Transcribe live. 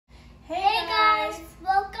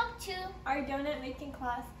our donut making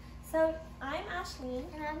class. So I'm Ashleen.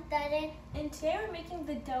 And I'm Darren. And today we're making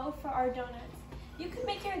the dough for our donuts. You can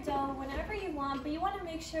make your dough whenever you want, but you want to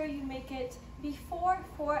make sure you make it before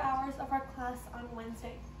 4 hours of our class on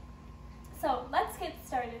Wednesday. So let's get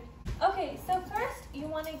started. Okay, so first you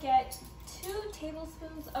want to get 2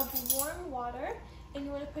 tablespoons of warm water and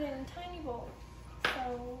you want to put it in a tiny bowl.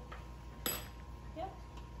 So, yep.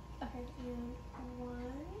 Okay, and 1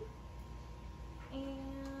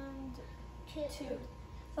 and 2.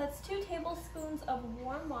 So that's 2 tablespoons of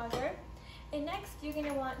warm water. And next, you're going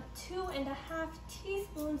to want 2.5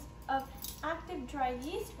 teaspoons of active dry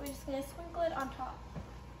yeast. We're just going to sprinkle it on top.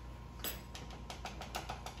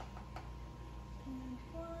 And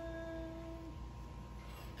 1,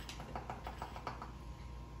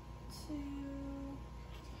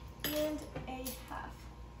 2, and a half.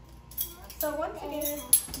 So once again,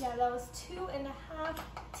 yeah, that was 2.5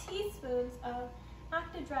 teaspoons of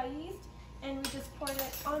active dry yeast, and we just poured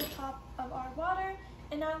it on top of our water.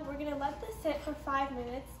 And now we're gonna let this sit for 5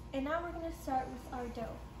 minutes, and now we're gonna start with our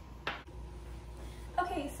dough.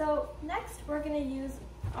 Okay, so next we're gonna use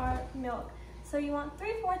our milk. So you want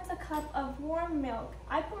 3/4 cup of warm milk.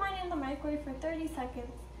 I put mine in the microwave for 30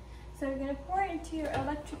 seconds. So you're gonna pour it into your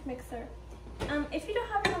electric mixer. If you don't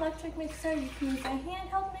have an electric mixer, you can use a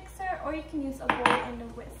handheld mixer, or you can use a bowl and a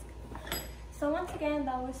whisk. So once again,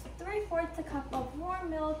 that was 3/4 cup of warm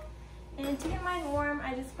milk. And to get mine warm,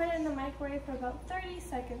 I just put it in the microwave for about 30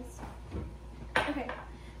 seconds. Okay,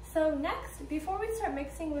 so next, before we start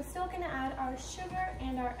mixing, we're still gonna add our sugar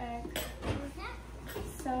and our egg.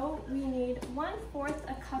 So we need 1/4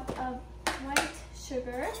 cup of white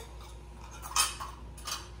sugar.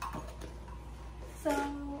 So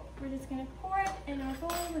we're just gonna pour it in our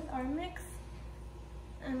bowl with our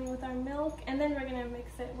with our milk, and then we're gonna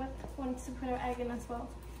mix it once to put our egg in as well.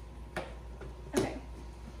 Okay.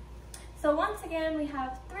 So once again, we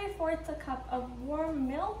have 3/4 cup of warm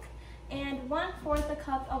milk and 1/4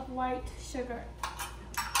 cup of white sugar.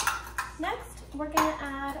 Next, we're gonna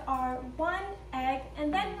add our 1 egg,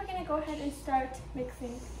 and then we're gonna go ahead and start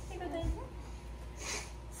mixing.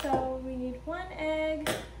 So we need 1 egg.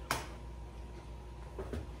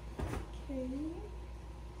 Okay.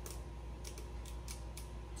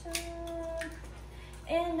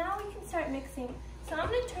 And now we can start mixing. So I'm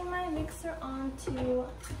going to turn my mixer on to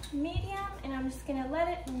medium, and I'm just going to let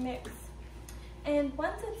it mix. And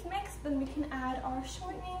once it's mixed, then we can add our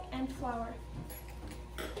shortening and flour.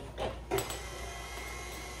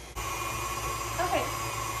 Okay.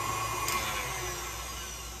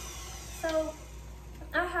 So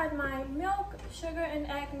I had my milk, sugar, and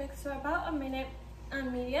egg mixed for about a minute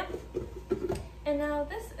on medium. And now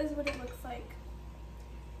this is what it looks like.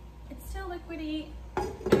 It's still liquidy,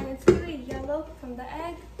 and it's really yellow from the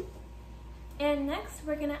egg. And next,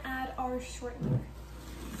 we're gonna add our shortening.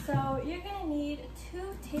 So you're gonna need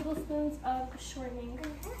 2 tablespoons of shortening.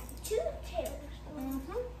 2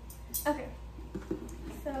 tablespoons. Okay.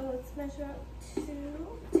 So let's measure out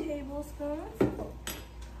 2 tablespoons.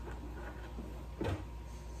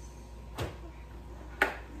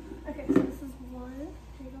 Okay, so this is 1.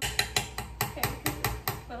 Okay,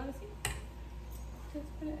 well, let me see. Just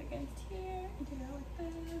put it against here and do it like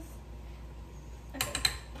this. Okay,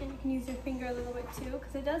 and you can use your finger a little bit too,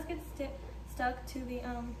 because it does get stuck to the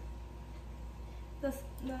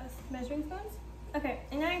measuring spoons. Okay,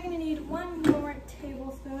 and now you're gonna need 1 more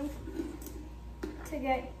tablespoon to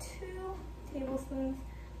get 2 tablespoons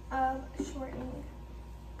of shortening.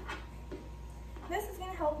 This is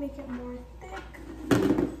gonna help make it more thick.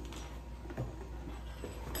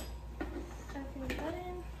 Okay, that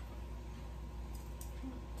in.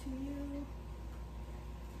 To you.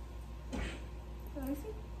 Let me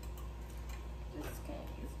see. Just gonna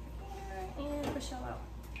use my finger and push it out.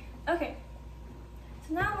 Okay.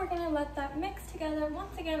 So now we're gonna let that mix together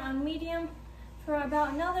once again on medium for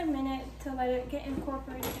about another minute to let it get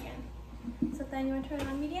incorporated again. So then you want to turn it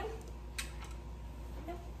on medium?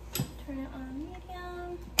 Yep. Turn it on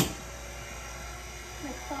medium.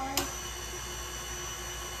 Like 5.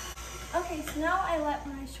 Okay, so now I let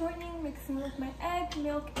my shortening mix in with my egg,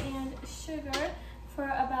 milk, and sugar for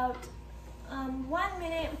about 1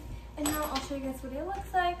 minute, and now I'll show you guys what it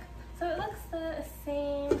looks like. So it looks the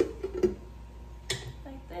same,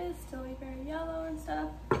 like this, still like very yellow and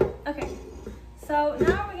stuff. Okay, so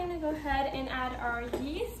now we're gonna go ahead and add our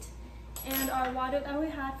yeast and our water that we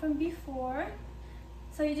had from before.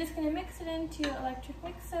 So you're just gonna mix it into your electric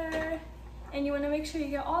mixer, and you wanna make sure you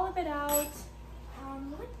get all of it out.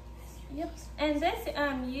 Yep, and this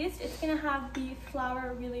yeast, it's gonna have the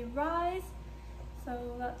flour really rise.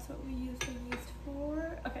 So that's what we use the yeast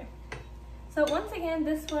for. Okay, So once again,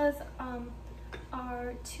 this was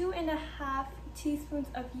our 2.5 teaspoons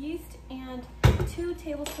of yeast and 2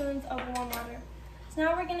 tablespoons of warm water. So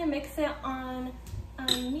now we're gonna mix it on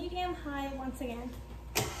medium-high once again.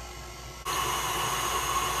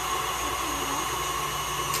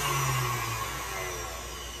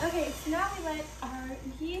 Okay, so now we let our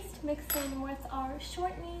yeast mix in with our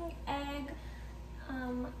shortening, egg,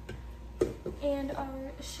 and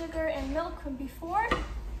our sugar and milk from before.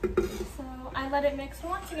 So I let it mix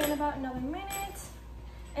once again about another minute.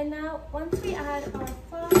 And now once we add our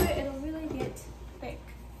flour, it'll really get thick,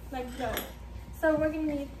 like dough. So we're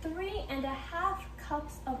gonna need 3.5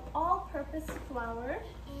 cups of all-purpose flour.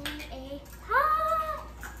 And a cup.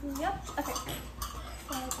 Yep, okay.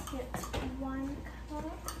 So let's get 1 cup.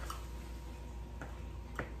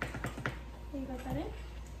 You got that in?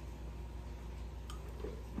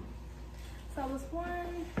 So that was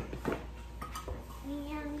 1.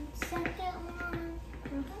 And second one.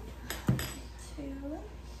 2.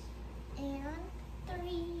 And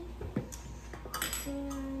 3.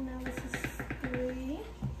 And now this is 3.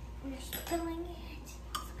 We're spilling it.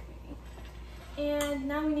 Okay. And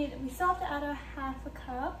now we still have to add a 1/2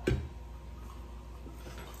 cup.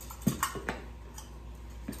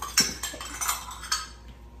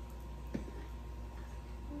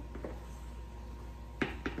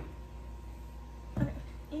 Okay.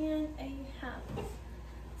 And a 1/2.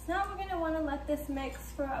 So now we're going to want to let this mix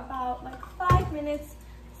for about like 5 minutes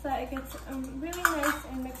so that it gets really nice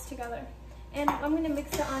and mixed together. And I'm going to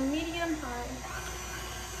mix it on medium-high.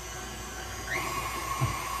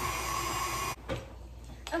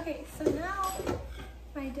 Okay, so now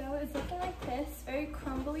my dough is looking like this, very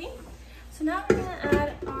crumbly. So now we're going to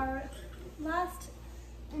add our last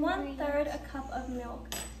 1/3 a cup of milk.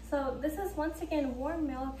 So this is once again warm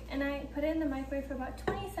milk, and I put it in the microwave for about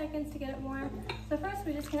 20 seconds to get it warm. So first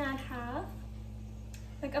we're just going to add half,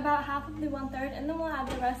 like about half of the 1/3, and then we'll add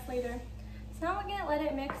the rest later. So now we're going to let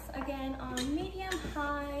it mix again on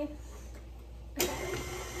medium-high.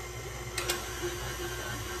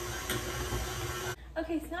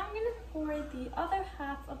 Okay, so now I'm going to pour the other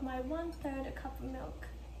half of my 1/3 a cup of milk.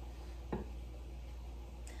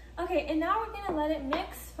 Okay, and now we're going to let it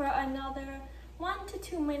mix for another 1 to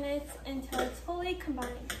 2 minutes until it's fully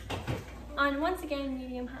combined. On, once again,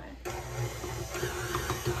 medium-high.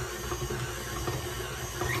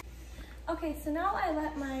 Okay, so now I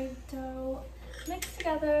let my dough mix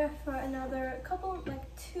together for another couple, like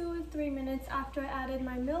 2 to 3 minutes after I added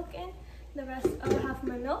my milk in, the other half of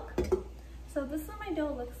my milk. So this is what my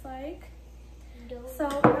dough looks like. So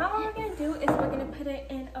now what we're gonna do is we're gonna put it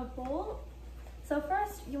in a bowl. So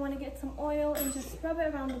first you wanna get some oil and just rub it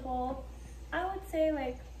around the bowl. I would say,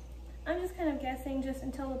 like, I'm just kind of guessing just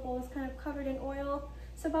until the bowl is kind of covered in oil.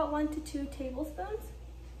 So about 1 to 2 tablespoons.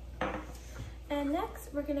 And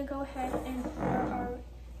next we're gonna go ahead and pour our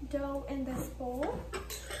dough in this bowl.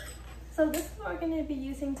 So this is what we're gonna be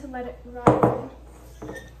using to let it rise.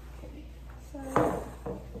 Okay. So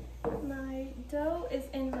my dough is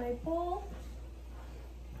in my bowl.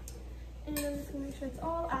 And I'm just gonna make sure it's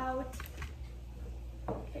all out.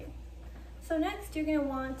 Okay. So next you're gonna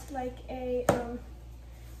want like a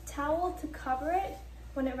towel to cover it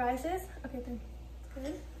when it rises. Okay, then it's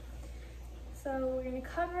good. So we're gonna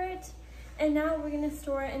cover it, and now we're gonna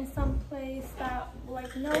store it in some place that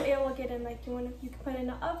like no air will get in. Like you can put it in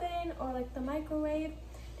the oven or like the microwave,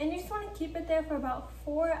 and you just want to keep it there for about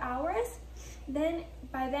 4 hours. Then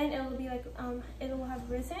by then it'll be like it'll have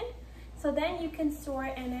risen. So then you can store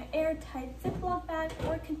it in an airtight Ziploc bag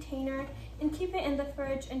or container and keep it in the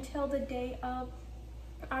fridge until the day of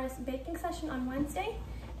our baking session on Wednesday.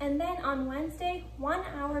 And then on Wednesday, 1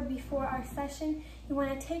 hour before our session, you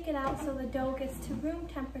want to take it out so the dough gets to room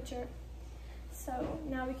temperature. So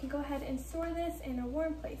now we can go ahead and store this in a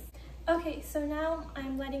warm place. Okay, so now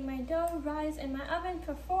I'm letting my dough rise in my oven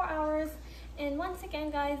for 4 hours. And once again,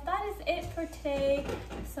 guys, that is it for today.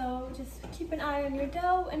 So just keep an eye on your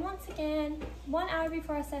dough. And once again, 1 hour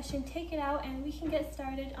before our session, take it out and we can get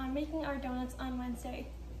started on making our donuts on Wednesday.